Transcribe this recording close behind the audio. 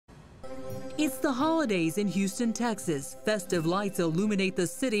It's the holidays in Houston, Texas. Festive lights illuminate the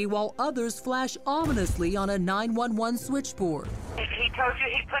city while others flash ominously on a 911 switchboard. He told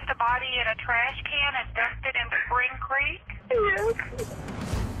you he put the body in a trash can and dumped it in Spring Creek? Yes.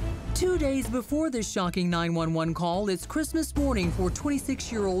 2 days before this shocking 911 call, it's Christmas morning for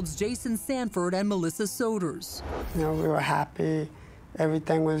 26-year-olds Jason Sanford and Melissa Sowders. You know, we were happy.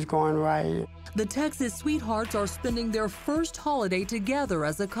 Everything was going right. The Texas sweethearts are spending their first holiday together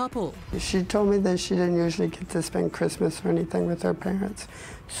as a couple. She told me that she didn't usually get to spend Christmas or anything with her parents.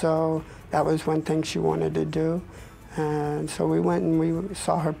 So that was one thing she wanted to do. And so we went and we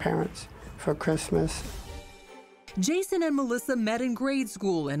saw her parents for Christmas. Jason and Melissa met in grade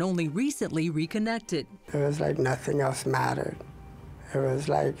school and only recently reconnected. It was like nothing else mattered. It was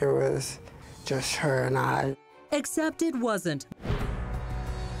like it was just her and I. Except it wasn't.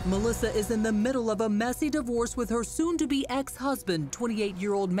 Melissa is in the middle of a messy divorce with her soon-to-be ex-husband,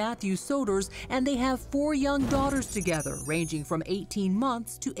 28-year-old Matthew Sowders, and they have 4 young daughters together, ranging from 18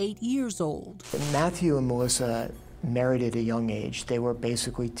 months to 8 years old. Matthew and Melissa married at a young age. They were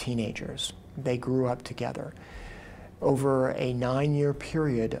basically teenagers. They grew up together. Over a 9-year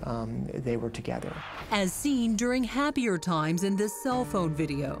period, they were together. As seen during happier times in this cell phone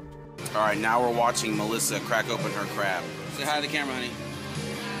video. All right, now we're watching Melissa crack open her crab. Say hi to the camera, honey.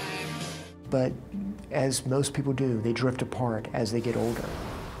 But as most people do, they drift apart as they get older.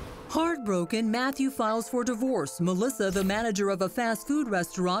 Heartbroken, Matthew files for divorce. Melissa, the manager of a fast food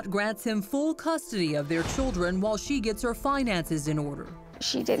restaurant, grants him full custody of their children while she gets her finances in order.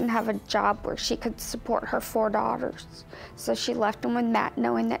 She didn't have a job where she could support her 4 daughters. So she left him with Matt,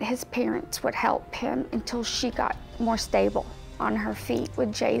 knowing that his parents would help him until she got more stable on her feet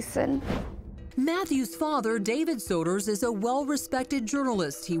with Jason. Matthew's father, David Sowders, is a well-respected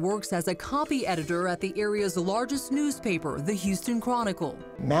journalist. He works as a copy editor at the area's largest newspaper, the Houston Chronicle.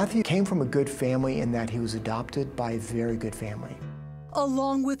 Matthew came from a good family in that he was adopted by a very good family.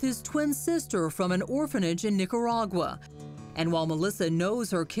 Along with his twin sister from an orphanage in Nicaragua. And while Melissa knows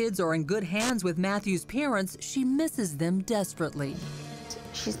her kids are in good hands with Matthew's parents, she misses them desperately.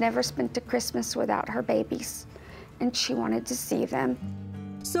 She's never spent a Christmas without her babies, and she wanted to see them.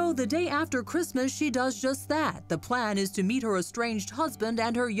 So the day after Christmas, she does just that. The plan is to meet her estranged husband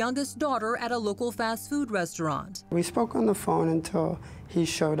and her youngest daughter at a local fast food restaurant. We spoke on the phone until he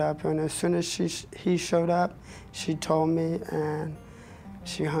showed up, and as soon as he showed up, she told me, and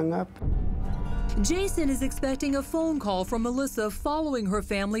she hung up. Jason is expecting a phone call from Melissa following her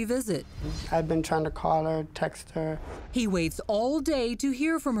family visit. I've been trying to call her, text her. He waits all day to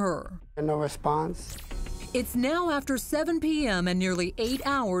hear from her. No response. It's now after 7 p.m. and nearly 8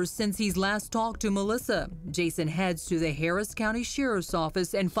 hours since he's last talked to Melissa. Jason heads to the Harris County Sheriff's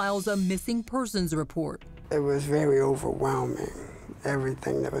Office and files a missing persons report. It was very overwhelming,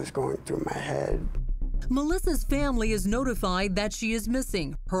 everything that was going through my head. Melissa's family is notified that she is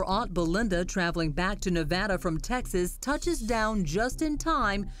missing. Her aunt Belinda, traveling back to Nevada from Texas, touches down just in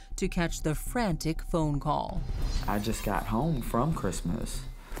time to catch the frantic phone call. I just got home from Christmas,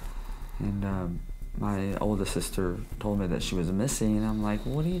 and my oldest sister told me that she was missing, and I'm like,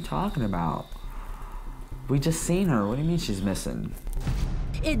 what are you talking about? We just seen her. What do you mean she's missing?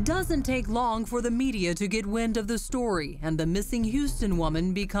 It doesn't take long for the media to get wind of the story, and the missing Houston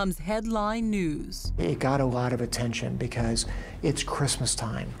woman becomes headline news. It got a lot of attention because it's Christmas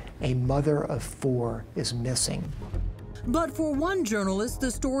time. A mother of 4 is missing. But for one journalist, the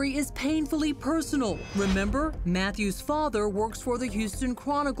story is painfully personal. Remember, Matthew's father works for the Houston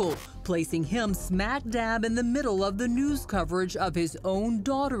Chronicle, placing him smack dab in the middle of the news coverage of his own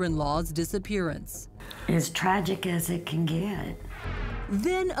daughter-in-law's disappearance. As tragic as it can get.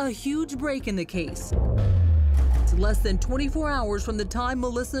 Then a huge break in the case. It's less than 24 hours from the time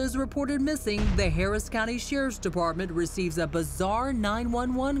Melissa is reported missing, the Harris County Sheriff's Department receives a bizarre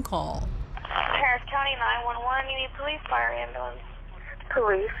 911 call. Harris County 911, you need police, fire, ambulance.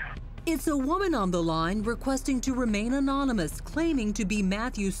 Police. It's a woman on the line requesting to remain anonymous, claiming to be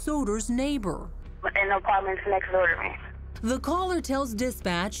Matthew Sowders' neighbor. In the apartments next door to me. The caller tells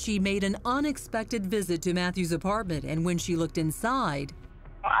dispatch she made an unexpected visit to Matthew's apartment, and when she looked inside,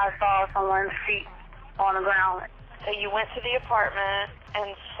 I saw someone's feet on the ground. So you went to the apartment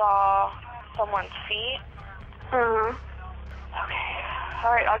and saw someone's feet? Mm-hmm. Okay.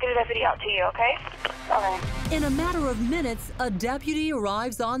 All right, I'll get a deputy out to you, okay? Okay. In a matter of minutes, a deputy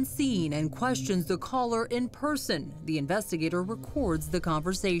arrives on scene and questions the caller in person. The investigator records the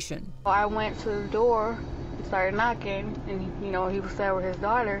conversation. I went to the door and started knocking, and, you know, he was there with his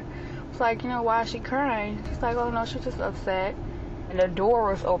daughter. I was like, you know, why is she crying? She's like, oh, no, she's just upset. And the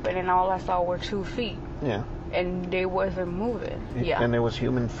door was open, and all I saw were 2 feet. Yeah. and they wasn't moving. Yeah. And there was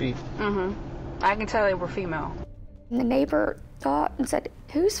human feet? I can tell they were female. And the neighbor thought and said,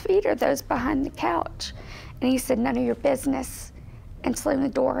 "Whose feet are those behind the couch?" And he said, "None of your business," and slammed the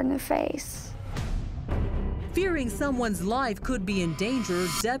door in the face. Fearing someone's life could be in danger,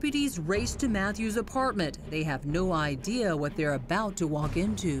 deputies race to Matthew's apartment. They have no idea what they're about to walk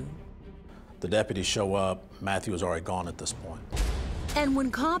into. The deputies show up. Matthew is already gone at this point. And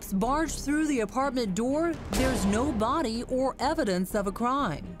when cops barge through the apartment door, there's no body or evidence of a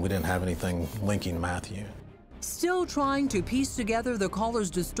crime. We didn't have anything linking Matthew. Still trying to piece together the caller's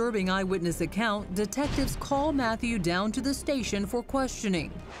disturbing eyewitness account, detectives call Matthew down to the station for questioning.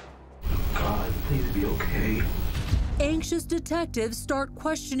 God, please be okay. Anxious detectives start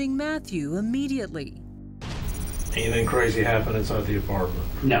questioning Matthew immediately. Anything crazy happen inside the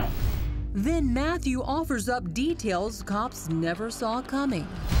apartment? No. Then Matthew offers up details cops never saw coming.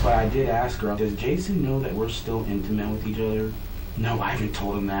 But I did ask her, does Jason know that we're still intimate with each other? No, I haven't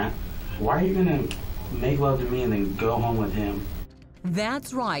told him that. Why are you gonna make love to me and then go home with him?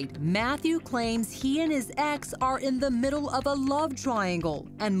 That's right. Matthew claims he and his ex are in the middle of a love triangle,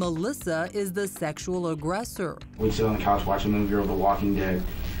 and Melissa is the sexual aggressor. We sit on the couch watching a movie of The Walking Dead,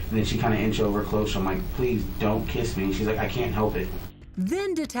 and then she kind of inched over close. I'm like, please don't kiss me. And she's like, I can't help it.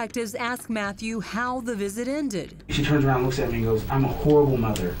 Then detectives ask Matthew how the visit ended. She turns around, looks at me, and goes, I'm a horrible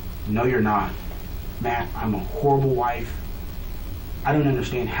mother. No, you're not. Matt, I'm a horrible wife. I don't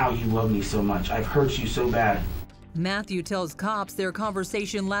understand how you love me so much. I've hurt you so bad. Matthew tells cops their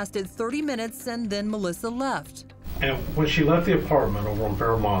conversation lasted 30 minutes and then Melissa left. And when she left the apartment over on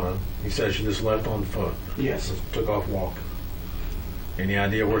Paramount, he said she just left on foot. Yes. Just took off walking. Any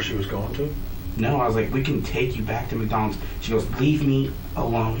idea where she was going to? No, I was like, we can take you back to McDonald's. She goes, leave me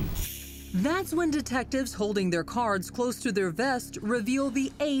alone. That's when detectives holding their cards close to their vest reveal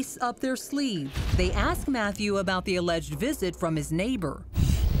the ace up their sleeve. They ask Matthew about the alleged visit from his neighbor.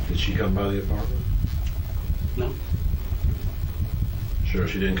 Did she come by the apartment? No. Sure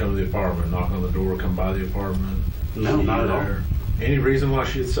she didn't come to the apartment, knock on the door, come by the apartment? No, not at all. Any reason why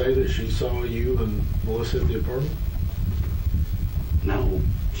she'd say that she saw you and Melissa at the apartment? No,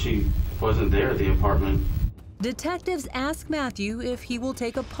 she wasn't there at the apartment. Detectives ask Matthew if he will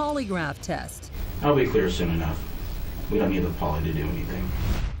take a polygraph test. I'll be clear soon enough. We don't need the poly to do anything.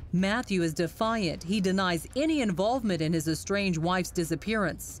 Matthew is defiant. He denies any involvement in his estranged wife's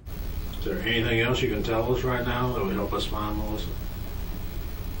disappearance. Is there anything else you can tell us right now that would help us find Melissa?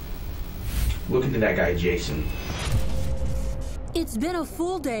 Look into that guy, Jason. It's been a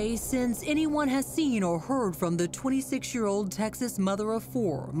full day since anyone has seen or heard from the 26-year-old Texas mother of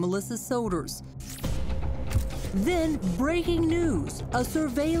four, Melissa Sowders. Then, breaking news, a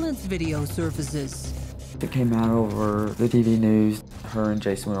surveillance video surfaces. It came out over the TV news. Her and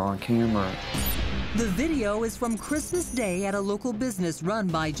Jason were on camera. The video is from Christmas Day at a local business run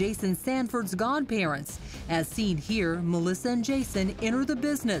by Jason Sanford's godparents. As seen here, Melissa and Jason enter the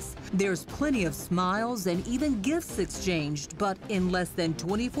business. There's plenty of smiles and even gifts exchanged, but in less than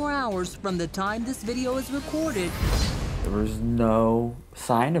 24 hours from the time this video is recorded, there was no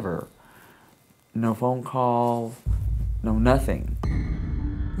sign of her. No phone call, no nothing.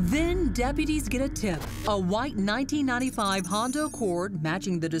 Then deputies get a tip. A white 1995 Honda Accord,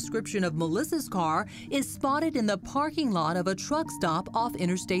 matching the description of Melissa's car, is spotted in the parking lot of a truck stop off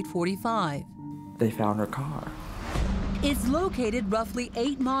Interstate 45. They found her car. It's located roughly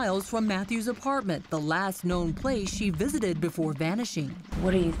 8 miles from Matthew's apartment, the last known place she visited before vanishing.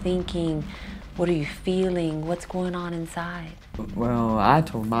 What are you thinking? What are you feeling? What's going on inside? Well, I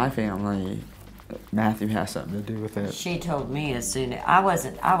told my family Matthew has something to do with it. She told me as soon as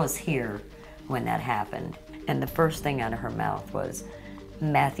I was here when that happened, and the first thing out of her mouth was,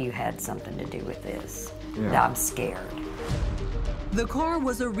 Matthew had something to do with this. Yeah. I'm scared. The car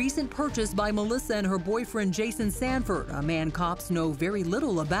was a recent purchase by Melissa and her boyfriend Jason Sanford, a man cops know very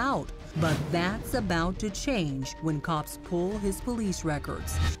little about. But that's about to change when cops pull his police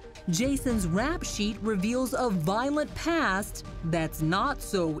records. Jason's rap sheet reveals a violent past that's not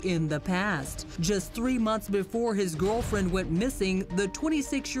so in the past. Just 3 months before his girlfriend went missing, the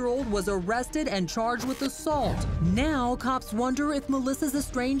 26-year-old was arrested and charged with assault. Now, cops wonder if Melissa's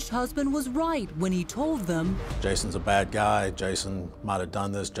estranged husband was right when he told them, Jason's a bad guy. Jason might have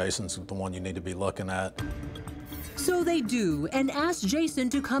done this. Jason's the one you need to be looking at. So they do, and ask Jason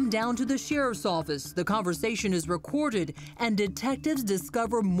to come down to the sheriff's office. The conversation is recorded, and detectives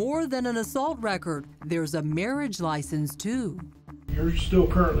discover more than an assault record. There's a marriage license, too. You're still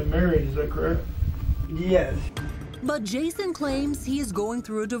currently married, is that correct? Yes. But Jason claims he is going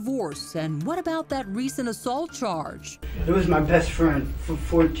through a divorce. And what about that recent assault charge? It was my best friend for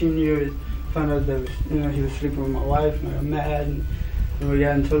 14 years. found out that, you know, he was sleeping with my wife, and I got mad, and we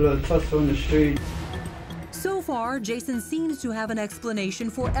got into a little tussle in the street. So far, Jason seems to have an explanation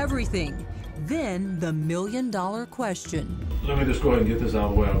for everything. Then, the million-dollar question. Let me just go ahead and get this out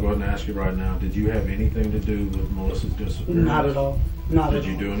of the way. I'll go ahead and ask you right now, did you have anything to do with Melissa's disappearance? Not at all. Not at all. Did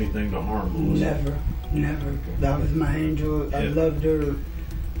you do anything to harm Melissa? Never. Never. That was my angel. I loved her.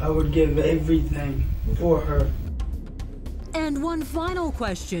 I would give everything for her. And one final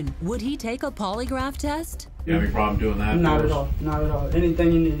question. Would he take a polygraph test? You have any problem doing that? Not at all. Not at all.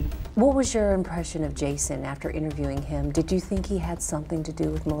 Anything you need. What was your impression of Jason after interviewing him? Did you think he had something to do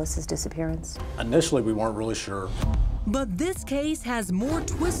with Melissa's disappearance? Initially, we weren't really sure. But this case has more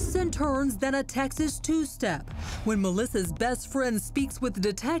twists and turns than a Texas two-step. When Melissa's best friend speaks with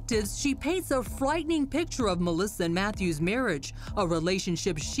detectives, she paints a frightening picture of Melissa and Matthew's marriage, a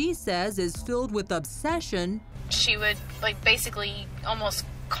relationship she says is filled with obsession. She would, like, basically almost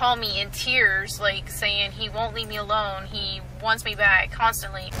call me in tears, like, saying he won't leave me alone, he wants me back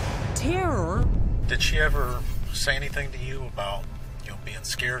constantly. Terror. Did she ever say anything to you about, you know, being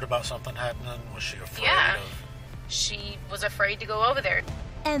scared about something happening? Was she afraid of? She was afraid to go over there.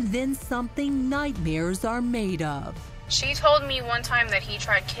 And then something nightmares are made of. She told me one time that he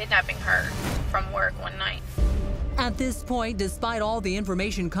tried kidnapping her from work one night. At this point, despite all the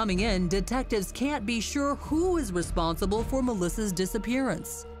information coming in, detectives can't be sure who is responsible for Melissa's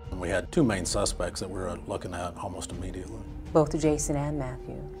disappearance. We had two main suspects that we were looking at almost immediately. Both Jason and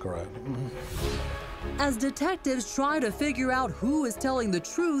Matthew. Correct. As detectives try to figure out who is telling the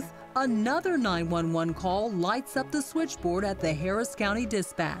truth, another 911 call lights up the switchboard at the Harris County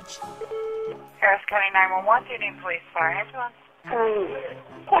Dispatch. Harris County 911, do you need police fire ambulance?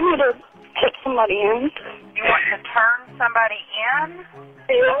 I need to take somebody in. You want to turn somebody in?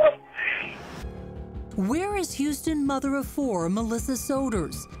 Yeah. Where is Houston mother of four, Melissa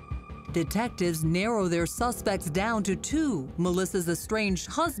Sowders? Detectives narrow their suspects down to two, Melissa's estranged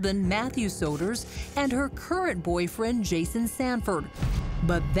husband, Matthew Sowders, and her current boyfriend, Jason Sanford.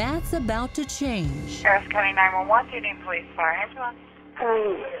 But that's about to change. Harris County 911, do you need police fire ambulance?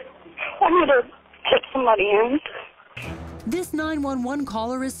 I need to take somebody in. This 911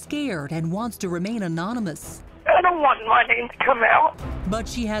 caller is scared and wants to remain anonymous. I don't want my name to come out. But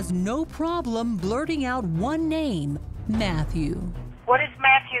she has no problem blurting out one name, Matthew. What is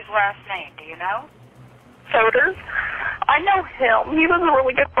Matthew's last name, do you know? Sowders. I know him. He was a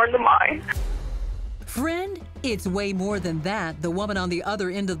really good friend of mine. Friend? It's way more than that. The woman on the other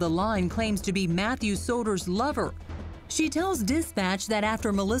end of the line claims to be Matthew Sowders' lover. She tells dispatch that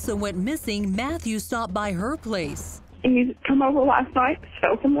after Melissa went missing, Matthew stopped by her place. He come over last night,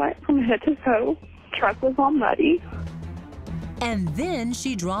 soaking wet from head to toe. Truck was all muddy. And then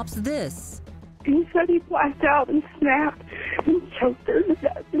she drops this. He said he blacked out and snapped and choked her to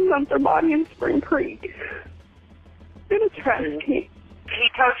death and dumped her body in Spring Creek. In a trash can. He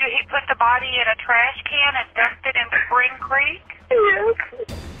told you he put the body in a trash can and dumped it in Spring Creek?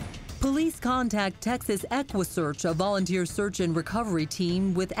 Yes. Police contact Texas EquiSearch, a volunteer search and recovery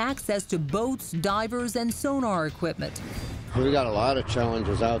team with access to boats, divers, and sonar equipment. We got a lot of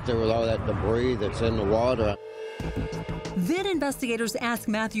challenges out there with all that debris that's in the water. Then investigators ask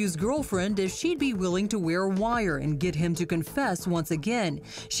Matthew's girlfriend if she'd be willing to wear a wire and get him to confess once again.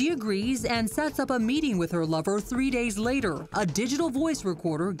 She agrees and sets up a meeting with her lover 3 days later. A digital voice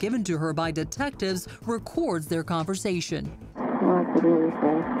recorder given to her by detectives records their conversation.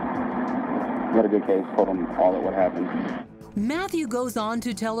 Got a good case, told him all that would happen. Matthew goes on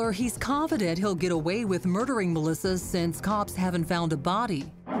to tell her he's confident he'll get away with murdering Melissa since cops haven't found a body.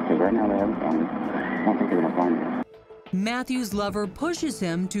 Because right now they haven't found it. I don't think they're going to find it. Matthew's lover pushes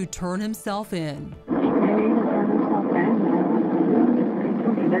him to turn himself in. They're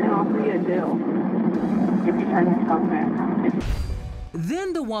going to offer you a deal if you turn yourself in.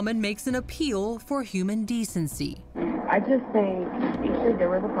 Then the woman makes an appeal for human decency. I just think you should give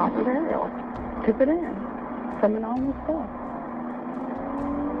her the proper burial. Tip it in. Some anonymous stuff.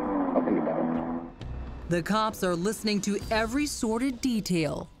 I'll think about it. The cops are listening to every sordid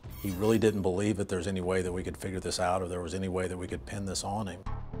detail. He really didn't believe that there's any way that we could figure this out or there was any way that we could pin this on him.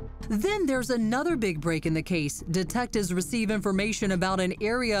 Then there's another big break in the case. Detectives receive information about an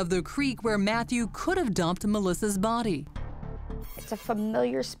area of the creek where Matthew could have dumped Melissa's body. It's a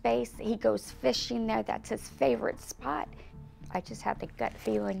familiar space. He goes fishing there. That's his favorite spot. I just have the gut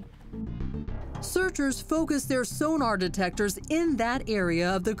feeling. Searchers focus their sonar detectors in that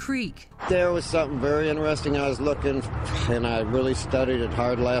area of the creek. There was something very interesting I was looking, and I really studied it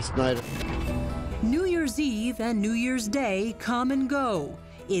hard last night. New Year's Eve and New Year's Day come and go.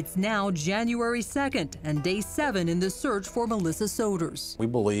 It's now January 2nd and day 7 in the search for Melissa Sowders. We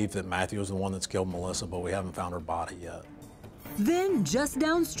believe that Matthew is the one that's killed Melissa, but we haven't found her body yet. Then, just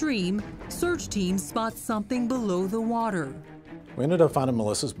downstream, search teams spot something below the water. We ended up finding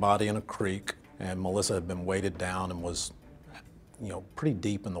Melissa's body in a creek, and Melissa had been weighted down and was, pretty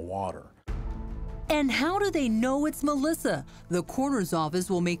deep in the water. And how do they know it's Melissa? The coroner's office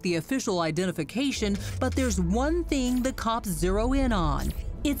will make the official identification, but there's one thing the cops zero in on.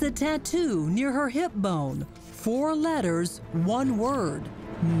 It's a tattoo near her hip bone. 4 letters, 1 word,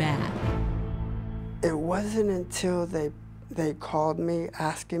 Matt. It wasn't until they called me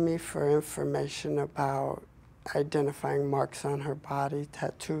asking me for information about identifying marks on her body,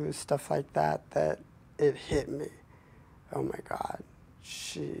 tattoos, stuff like that, that it hit me. Oh my God,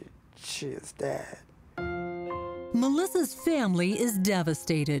 she is dead. Melissa's family is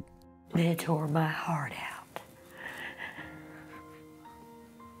devastated. It tore my heart out.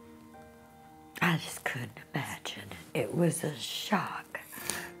 I just couldn't imagine. It was a shock.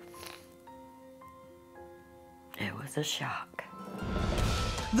 It was a shock.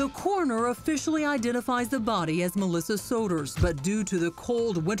 The coroner officially identifies the body as Melissa Sowders, but due to the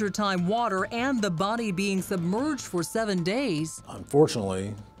cold wintertime water and the body being submerged for 7 days.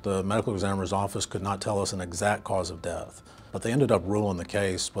 Unfortunately, the medical examiner's office could not tell us an exact cause of death, but they ended up ruling the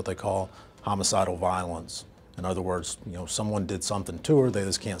case what they call homicidal violence. In other words, someone did something to her, they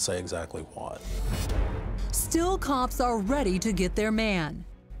just can't say exactly what. Still, cops are ready to get their man.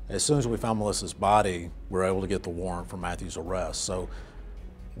 As soon as we found Melissa's body, we were able to get the warrant for Matthew's arrest. So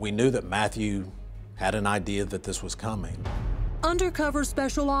we knew that Matthew had an idea that this was coming. Undercover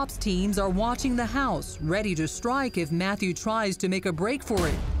special ops teams are watching the house, ready to strike if Matthew tries to make a break for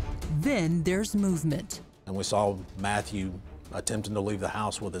it. Then there's movement. And we saw Matthew attempting to leave the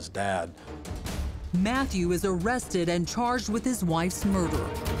house with his dad. Matthew is arrested and charged with his wife's murder.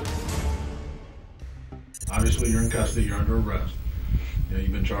 Obviously, you're in custody, you're under arrest.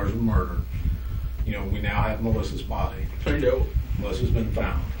 You've been charged with murder. We now have Melissa's body. Melissa's been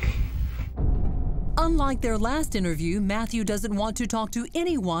found. Unlike their last interview, Matthew doesn't want to talk to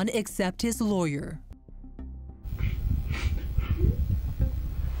anyone except his lawyer.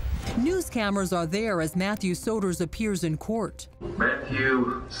 News cameras are there as Matthew Sowders appears in court.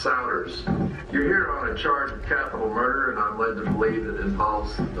 Matthew Sowders, you're here on a charge of capital murder, and I'm led to believe that it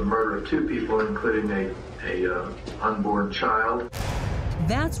involves the murder of 2 people, including a unborn child.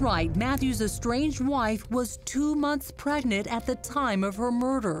 That's right, Matthew's estranged wife was 2 months pregnant at the time of her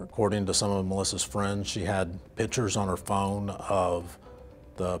murder. According to some of Melissa's friends, she had pictures on her phone of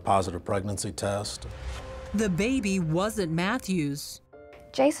the positive pregnancy test. The baby wasn't Matthew's.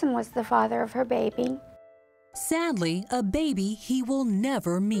 Jason was the father of her baby. Sadly, a baby he will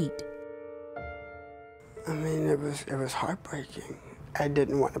never meet. I mean, it was heartbreaking. I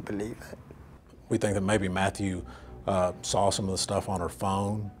didn't want to believe it. We think that maybe Matthew saw some of the stuff on her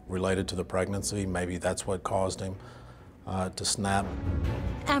phone related to the pregnancy. Maybe that's what caused him to snap.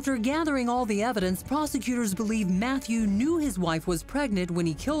 After gathering all the evidence, prosecutors believe Matthew knew his wife was pregnant when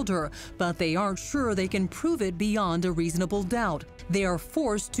he killed her, but they aren't sure they can prove it beyond a reasonable doubt. They are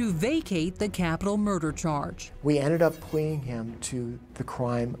forced to vacate the capital murder charge. We ended up pleading him to the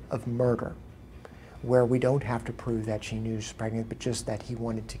crime of murder, where we don't have to prove that she knew she was pregnant, but just that he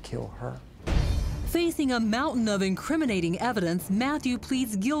wanted to kill her. Facing a mountain of incriminating evidence, Matthew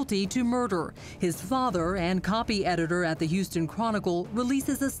pleads guilty to murder. His father and copy editor at the Houston Chronicle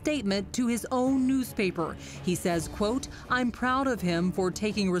releases a statement to his own newspaper. He says, quote, "I'm proud of him for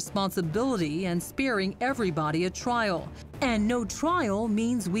taking responsibility and sparing everybody a trial. And no trial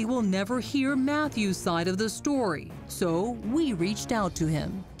means we will never hear Matthew's side of the story. So we reached out to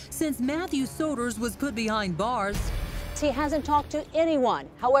him." Since Matthew Sowders was put behind bars, he hasn't talked to anyone.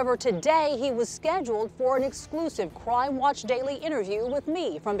 However, today he was scheduled for an exclusive Crime Watch Daily interview with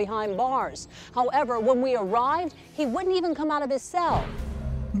me from behind bars. However, when we arrived, he wouldn't even come out of his cell.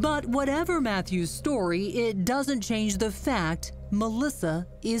 But whatever Matthew's story, it doesn't change the fact Melissa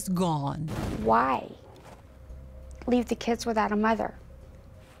is gone. Why leave the kids without a mother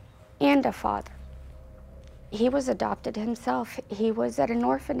and a father? He was adopted himself. He was at an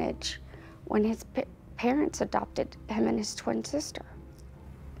orphanage when his parents adopted him and his twin sister.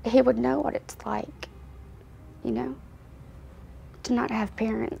 He would know what it's like, to not have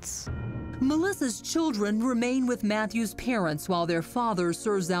parents. Melissa's children remain with Matthew's parents while their father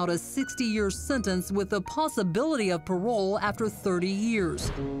serves out a 60-year sentence with the possibility of parole after 30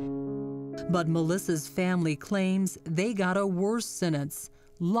 years. But Melissa's family claims they got a worse sentence,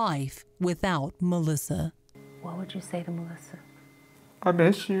 life without Melissa. What would you say to Melissa? I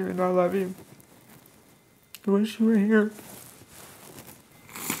miss you and I love you. I wish you were here.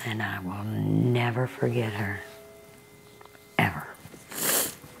 And I will never forget her.